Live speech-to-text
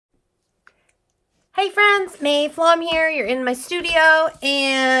Hey friends, May Flom here. You're in my studio,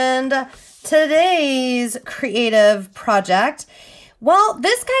 and today's creative project, well,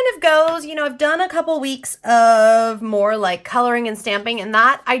 this kind of goes, I've done a couple weeks of more like coloring and stamping, and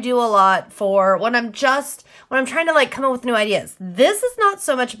that I do a lot for when I'm trying to like come up with new ideas. This is not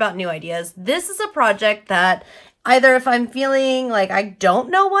so much about new ideas. This is a project that either if I'm feeling like I don't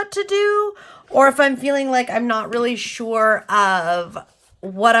know what to do, or if I'm feeling like I'm not really sure of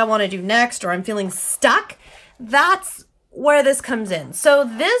what I want to do next, or I'm feeling stuck, that's where this comes in. So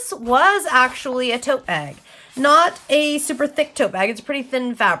this was actually a tote bag, not a super thick tote bag. It's a pretty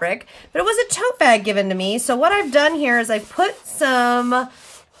thin fabric, but it was a tote bag given to me. So what I've done here is I've put some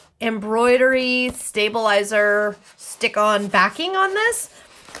embroidery stabilizer stick-on backing on this.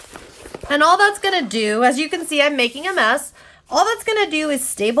 And all that's gonna do, as you can see, I'm making a mess. All that's gonna do is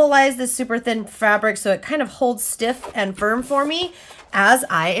stabilize this super thin fabric so it kind of holds stiff and firm for me as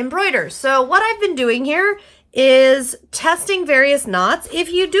I embroider. So what I've been doing here is testing various knots. If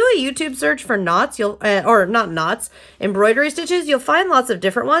you do a YouTube search for knots, or not knots, embroidery stitches, you'll find lots of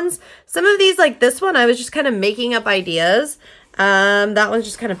different ones. Some of these, like this one, I was just kind of making up ideas. That one's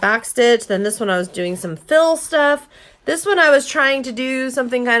just kind of backstitch. Then this one I was doing some fill stuff. This one I was trying to do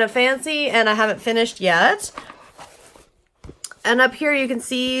something kind of fancy and I haven't finished yet. And up here you can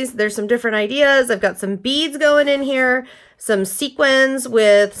see there's some different ideas. I've got some beads going in here, some sequins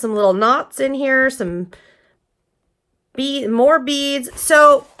with some little knots in here, some more beads.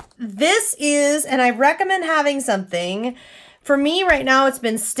 So this is, and I recommend having something. For me right now, it's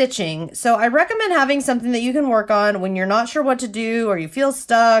been stitching. So I recommend having something that you can work on when you're not sure what to do, or you feel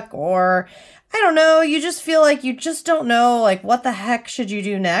stuck, or I don't know, you just feel like you just don't know, like what the heck should you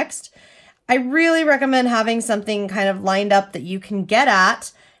do next? I really recommend having something kind of lined up that you can get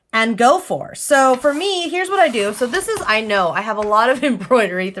at and go for. So for me, here's what I do. So this is, I know I have a lot of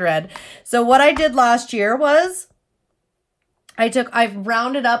embroidery thread. So what I did last year was I've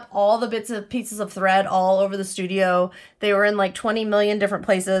rounded up all the bits of pieces of thread all over the studio. They were in like 20 million different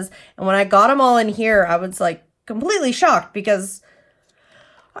places. And when I got them all in here, I was like completely shocked because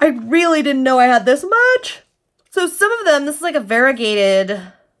I really didn't know I had this much. So some of them, this is like a variegated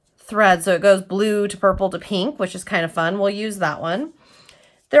thread. So it goes blue to purple to pink, which is kind of fun. We'll use that one.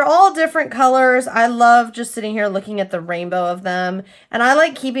 They're all different colors. I love just sitting here looking at the rainbow of them. And I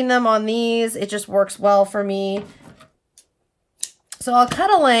like keeping them on these. It just works well for me. So I'll cut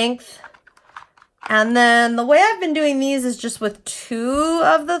a length. And then the way I've been doing these is just with 2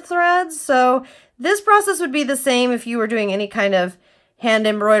 of the threads. So this process would be the same if you were doing any kind of hand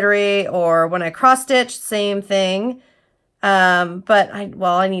embroidery, or when I cross stitch, same thing. But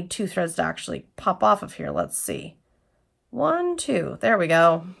I need 2 threads to actually pop off of here. Let's see. 1, 2, there we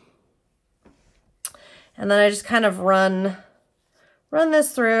go. And then I just kind of run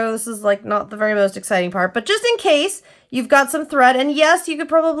this through. This is like not the very most exciting part, but just in case you've got some thread, and yes, you could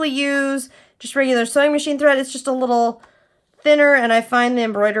probably use just regular sewing machine thread. It's just a little thinner, and I find the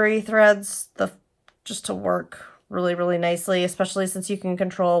embroidery threads just to work really, really nicely, especially since you can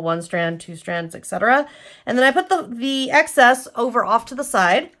control 1 strand, 2 strands, etc. And then I put the excess over off to the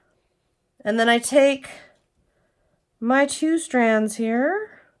side, and then I take my 2 strands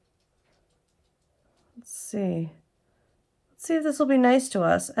here. Let's see if this will be nice to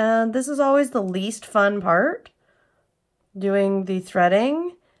us. And this is always the least fun part, doing the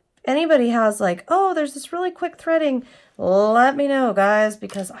threading. If anybody has like, oh, there's this really quick threading, let me know, guys,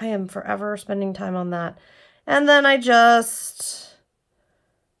 because I am forever spending time on that. And then I just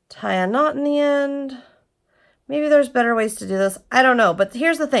tie a knot in the end. Maybe there's better ways to do this. I don't know, but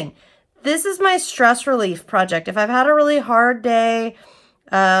here's the thing. This is my stress relief project. If I've had a really hard day,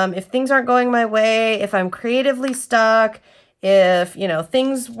 if things aren't going my way, if I'm creatively stuck, if,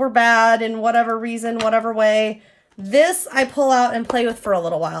 things were bad in whatever reason, whatever way, this I pull out and play with for a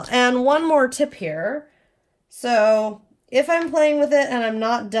little while. And one more tip here. So if I'm playing with it and I'm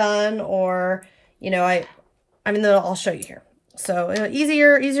not done, or, I'll show you here. So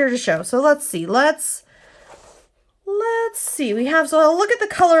easier to show. So let's see. Let's see. So I'll look at the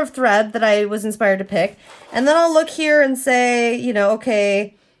color of thread that I was inspired to pick. And then I'll look here and say,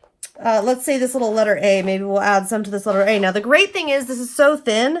 okay, let's say this little letter A. Maybe we'll add some to this letter A. Now, the great thing is this is so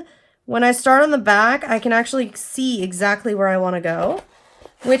thin. When I start on the back, I can actually see exactly where I want to go,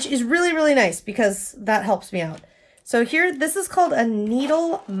 which is really, really nice because that helps me out. So here, this is called a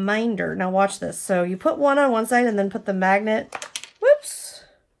needle minder. Now watch this. So you put one on one side and then put the magnet, whoops,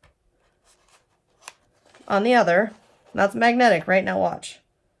 on the other. That's magnetic, right? Now watch.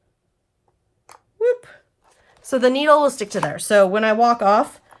 Whoop. So the needle will stick to there. So when I walk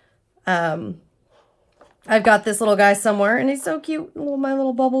off, I've got this little guy somewhere, and he's so cute, my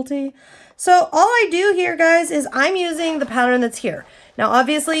little bubble tea. So all I do here, guys, is I'm using the pattern that's here. Now,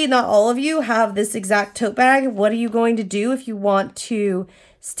 obviously, not all of you have this exact tote bag. What are you going to do if you want to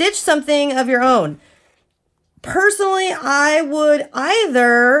stitch something of your own? Personally, I would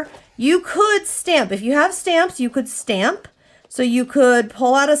either, you could stamp. If you have stamps, you could stamp. So you could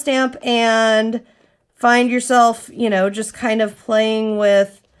pull out a stamp and find yourself, you know, just kind of playing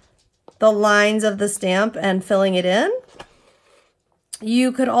with the lines of the stamp and filling it in.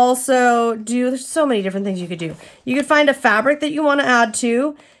 You could also do, there's so many different things you could do. You could find a fabric that you want to add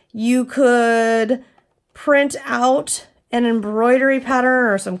to. You could print out an embroidery pattern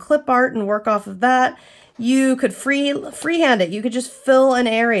or some clip art and work off of that. You could freehand it. You could just fill an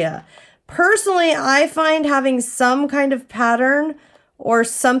area. Personally, I find having some kind of pattern or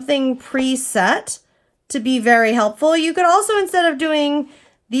something preset to be very helpful. You could also, instead of doing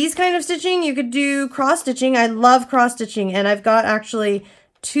these kind of stitching, you could do cross stitching. I love cross stitching, and I've got actually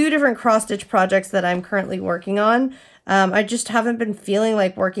 2 different cross stitch projects that I'm currently working on. I just haven't been feeling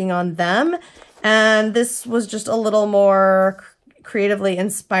like working on them, and this was just a little more creatively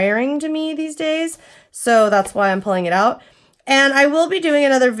inspiring to me these days, so that's why I'm pulling it out. And I will be doing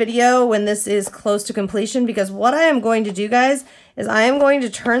another video when this is close to completion, because what I am going to do, guys, is I am going to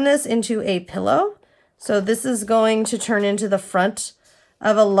turn this into a pillow. So this is going to turn into the front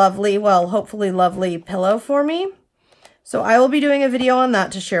of a lovely, well, hopefully lovely pillow for me. So I will be doing a video on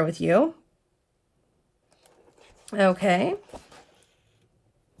that to share with you. Okay.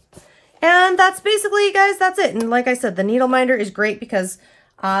 And that's basically, guys, that's it. And like I said, the needle minder is great because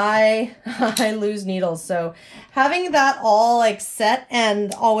I lose needles. So having that all like set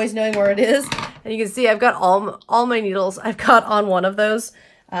and always knowing where it is, and you can see I've got all my needles I've got on one of those.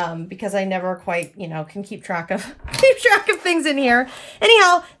 Because I never quite, you know, can keep track of things in here.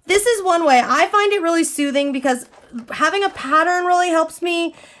 Anyhow, this is one way. I find it really soothing because having a pattern really helps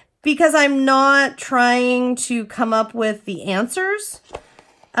me because I'm not trying to come up with the answers.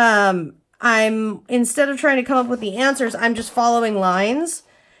 Instead of trying to come up with the answers, I'm just following lines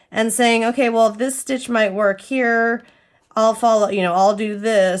and saying, okay, well, this stitch might work here. I'll follow, you know, I'll do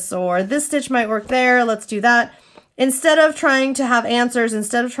this, or this stitch might work there. Let's do that. Instead of trying to have answers,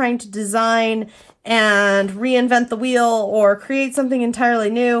 instead of trying to design and reinvent the wheel or create something entirely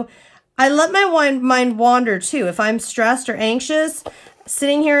new, I let my mind wander too. If I'm stressed or anxious,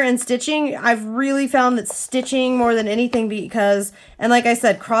 sitting here and stitching, I've really found that stitching more than anything because, and like I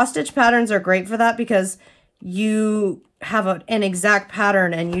said, cross-stitch patterns are great for that because you have an exact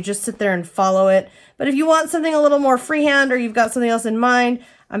pattern and you just sit there and follow it. But if you want something a little more freehand or you've got something else in mind,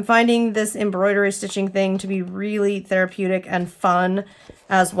 I'm finding this embroidery stitching thing to be really therapeutic and fun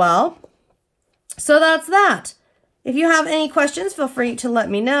as well. So that's that. If you have any questions, feel free to let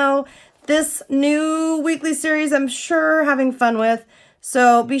me know. This new weekly series, I'm sure having fun with.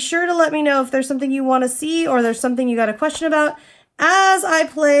 So be sure to let me know if there's something you want to see or there's something you got a question about as I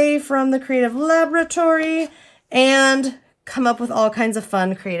play from the Creative Laboratory and come up with all kinds of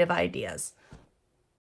fun creative ideas.